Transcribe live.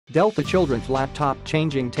Delta Children Flat Top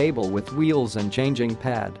Changing Table with Wheels and Changing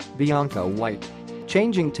Pad, Bianca White.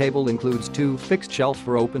 Changing table includes 2 fixed shelf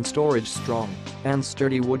for open storage, strong and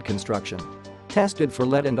sturdy wood construction. Tested for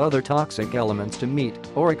lead and other toxic elements to meet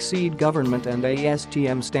or exceed government and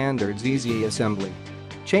ASTM standards. Easy assembly.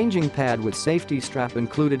 Changing pad with safety strap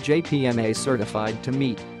included JPMA certified to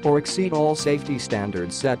meet or exceed all safety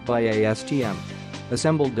standards set by ASTM.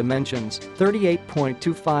 Assembled dimensions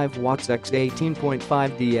 38.25 watts x 18.5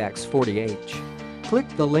 dx 40H. Click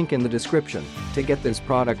the link in the description to get this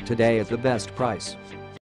product today at the best price.